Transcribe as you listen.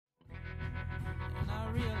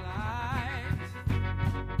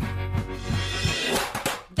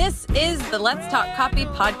is the Let's Talk Copy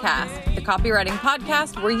podcast, the copywriting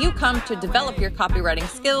podcast where you come to develop your copywriting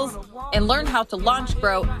skills and learn how to launch,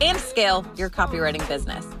 grow, and scale your copywriting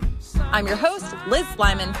business. I'm your host, Liz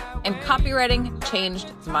Slyman, and copywriting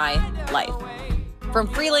changed my life. From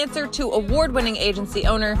freelancer to award-winning agency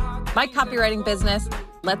owner, my copywriting business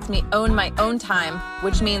lets me own my own time,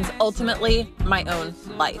 which means ultimately my own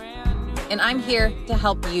life. And I'm here to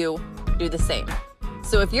help you do the same.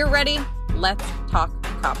 So if you're ready, let's talk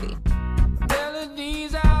copy.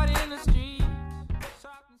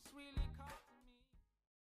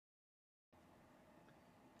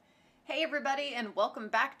 Hey everybody, and welcome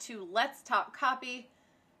back to Let's Talk Copy,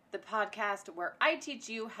 the podcast where I teach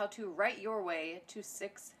you how to write your way to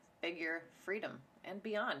six-figure freedom and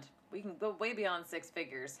beyond. We can go way beyond six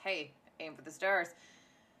figures. Hey, aim for the stars.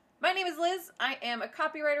 My name is Liz. I am a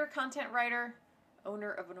copywriter, content writer,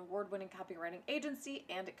 owner of an award-winning copywriting agency,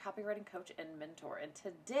 and a copywriting coach and mentor. And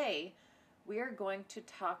today, we are going to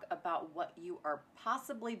talk about what you are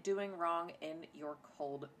possibly doing wrong in your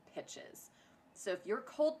cold pitches. So if your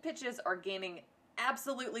cold pitches are gaining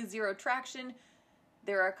absolutely zero traction,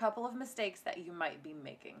 there are a couple of mistakes that you might be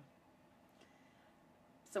making.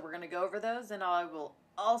 So we're going to go over those, and I will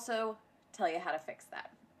also tell you how to fix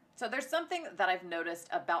that. So there's something that I've noticed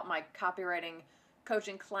about my copywriting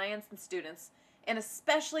coaching clients and students, and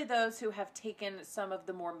especially those who have taken some of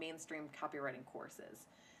the more mainstream copywriting courses.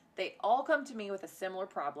 They all come to me with a similar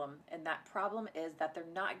problem, and that problem is that they're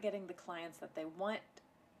not getting the clients that they want,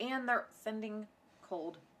 and they're sending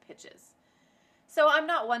cold pitches. So I'm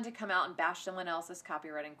not one to come out and bash someone else's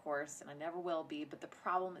copywriting course, and I never will be, but the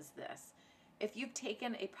problem is this. If you've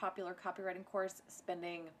taken a popular copywriting course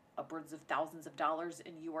spending upwards of thousands of dollars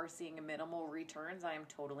and you are seeing minimal returns, I am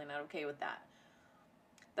totally not okay with that.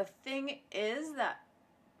 The thing is that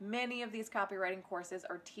many of these copywriting courses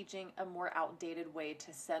are teaching a more outdated way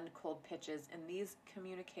to send cold pitches, and these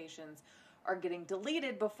communications are getting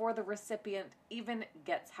deleted before the recipient even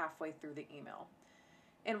gets halfway through the email.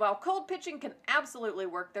 And while cold pitching can absolutely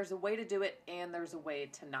work, there's a way to do it and there's a way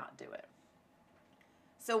to not do it.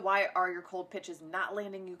 So why are your cold pitches not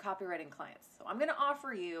landing you copywriting clients? So I'm going to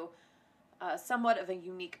offer you somewhat of a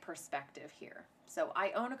unique perspective here. So I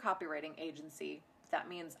own a copywriting agency. That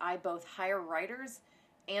means I both hire writers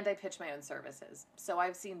and I pitch my own services. So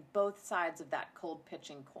I've seen both sides of that cold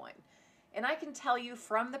pitching coin. And I can tell you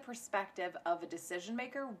from the perspective of a decision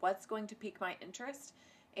maker what's going to pique my interest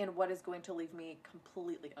and what is going to leave me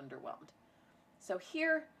completely underwhelmed. So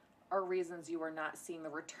here are reasons you are not seeing the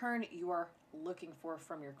return you are looking for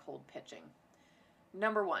from your cold pitching.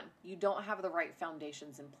 Number one, you don't have the right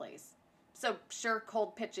foundations in place. So sure,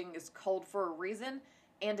 cold pitching is cold for a reason,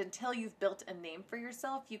 and until you've built a name for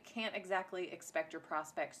yourself, you can't exactly expect your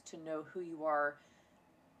prospects to know who you are,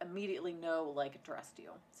 immediately know, like, and trust you.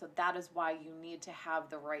 So that is why you need to have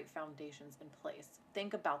the right foundations in place.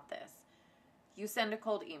 Think about this. You send a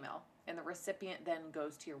cold email, and the recipient then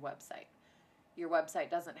goes to your website. Your website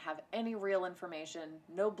doesn't have any real information,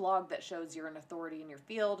 no blog that shows you're an authority in your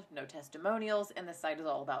field, no testimonials, and the site is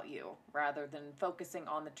all about you, rather than focusing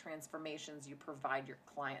on the transformations you provide your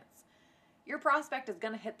clients. Your prospect is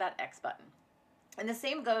going to hit that X button. And the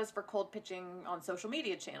same goes for cold pitching on social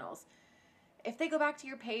media channels. If they go back to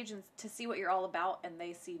your page and to see what you're all about and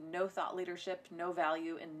they see no thought leadership, no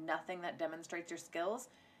value, and nothing that demonstrates your skills,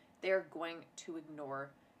 they're going to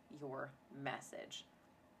ignore your message.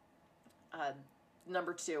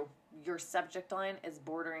 Number two, your subject line is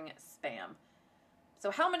bordering spam.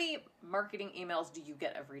 So how many marketing emails do you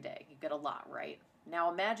get every day? You get a lot, right?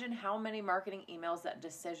 Now imagine how many marketing emails that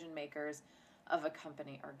decision makers of a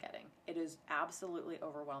company are getting. It is absolutely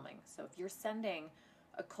overwhelming. So if you're sending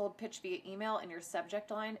a cold pitch via email and your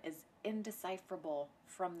subject line is indecipherable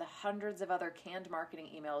from the hundreds of other canned marketing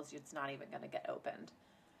emails, it's not even going to get opened.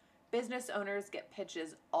 Business owners get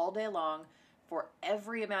pitches all day long for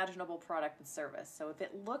every imaginable product and service. So if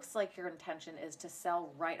it looks like your intention is to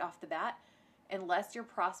sell right off the bat, unless your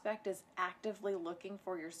prospect is actively looking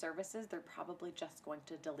for your services, they're probably just going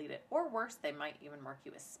to delete it. Or worse, they might even mark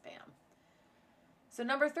you as spam. So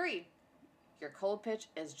number three, your cold pitch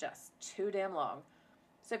is just too damn long.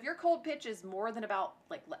 So if your cold pitch is more than about,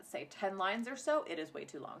 let's say 10 lines or so, it is way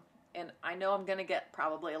too long. And I know I'm going to get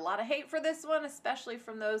probably a lot of hate for this one, especially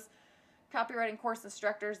from those copywriting course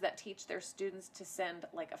instructors that teach their students to send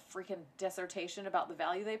a freaking dissertation about the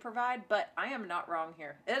value they provide, but I am not wrong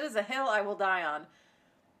here. It is a hill I will die on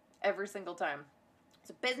every single time.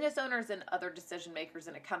 So business owners and other decision makers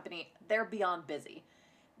in a company, they're beyond busy.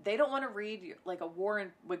 They don't want to read like War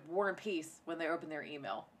and Peace when they open their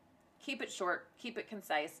email. Keep it short, keep it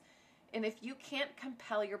concise, And if you can't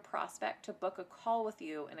compel your prospect to book a call with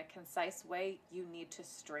you in a concise way, you need to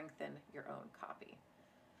strengthen your own copy.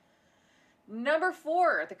 Number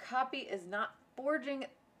 4, the copy is not forging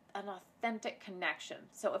an authentic connection.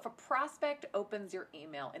 So if a prospect opens your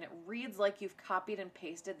email and it reads like you've copied and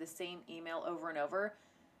pasted the same email over and over,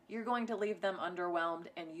 you're going to leave them underwhelmed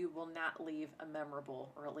and you will not leave a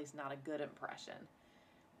memorable, or at least not a good impression.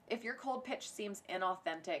 If your cold pitch seems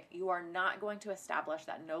inauthentic, you are not going to establish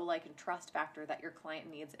that know, like, and trust factor that your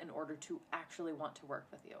client needs in order to actually want to work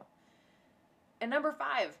with you. And number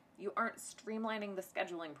 5, you aren't streamlining the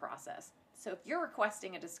scheduling process. So if you're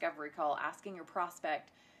requesting a discovery call, asking your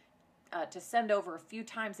prospect to send over a few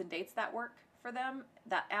times and dates that work for them,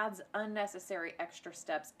 that adds unnecessary extra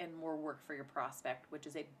steps and more work for your prospect, which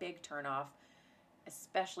is a big turnoff,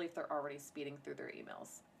 especially if they're already speeding through their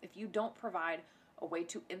emails. If you don't provide a way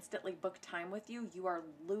to instantly book time with you, you are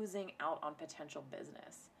losing out on potential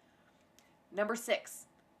business. Number 6,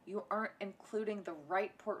 you aren't including the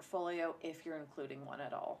right portfolio if you're including one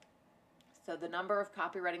at all. So the number of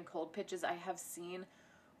copywriting cold pitches I have seen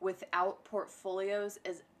without portfolios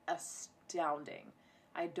is astounding.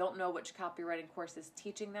 I don't know which copywriting course is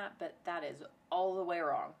teaching that, but that is all the way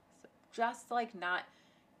wrong. So just like not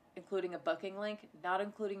including a booking link, not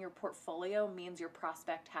including your portfolio means your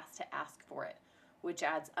prospect has to ask for it, which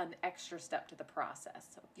adds an extra step to the process.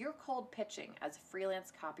 So if you're cold pitching as a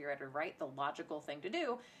freelance copywriter, right, the logical thing to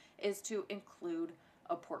do is to include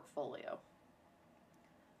a portfolio.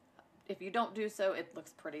 If you don't do so, it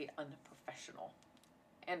looks pretty unprofessional.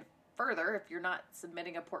 And further, if you're not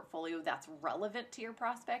submitting a portfolio that's relevant to your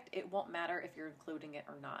prospect, it won't matter if you're including it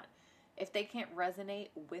or not. If they can't resonate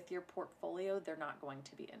with your portfolio, they're not going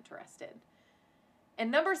to be interested.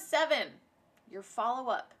 And number 7, your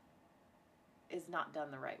follow-up is not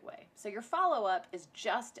done the right way. So your follow-up is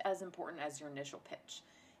just as important as your initial pitch.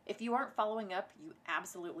 If you aren't following up, you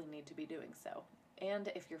absolutely need to be doing so.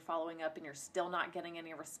 And if you're following up and you're still not getting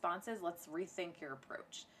any responses, let's rethink your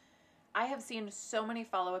approach. I have seen so many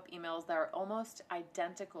follow-up emails that are almost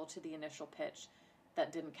identical to the initial pitch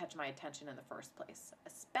that didn't catch my attention in the first place,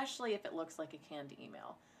 especially if it looks like a canned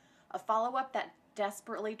email. A follow-up that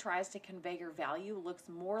desperately tries to convey your value looks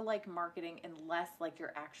more like marketing and less like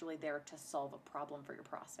you're actually there to solve a problem for your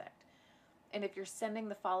prospect. And if you're sending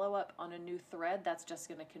the follow-up on a new thread, that's just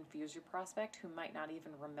going to confuse your prospect who might not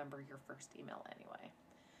even remember your first email anyway.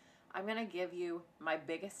 I'm going to give you my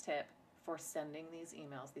biggest tip for sending these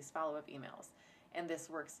emails, these follow-up emails. And this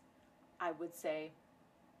works, I would say,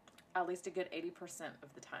 at least a good 80%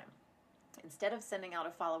 of the time. Instead of sending out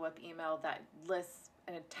a follow-up email that lists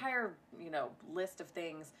an entire, list of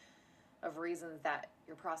things, of reasons that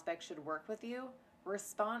your prospect should work with you,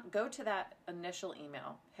 go to that initial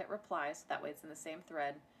email, hit reply, so that way it's in the same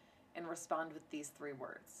thread, and respond with these 3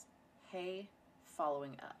 words. Hey,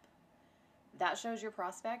 following up. That shows your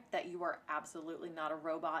prospect that you are absolutely not a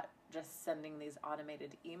robot just sending these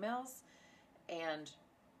automated emails, and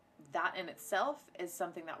that in itself is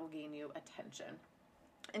something that will gain you attention.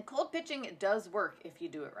 And cold pitching, it does work if you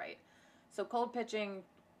do it right. So cold pitching,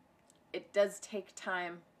 it does take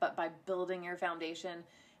time, but by building your foundation,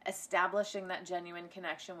 establishing that genuine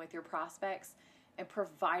connection with your prospects, and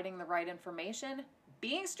providing the right information,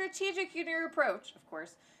 being strategic in your approach, of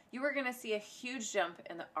course, you are going to see a huge jump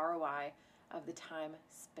in the ROI of the time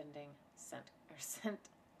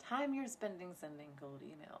you're spending sending cold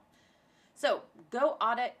email. So go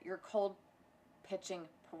audit your cold pitching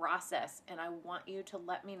process, and I want you to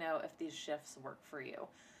let me know if these shifts work for you.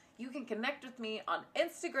 You can connect with me on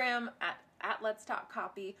Instagram at Let's Talk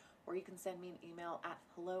Copy, or you can send me an email at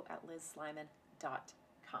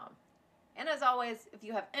hello@lizslyman.com. And as always, if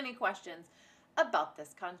you have any questions about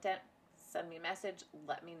this content, send me a message,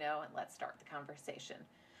 let me know, and let's start the conversation.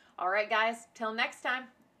 All right, guys, till next time,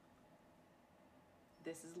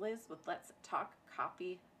 this is Liz with Let's Talk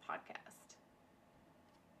Copy Podcast.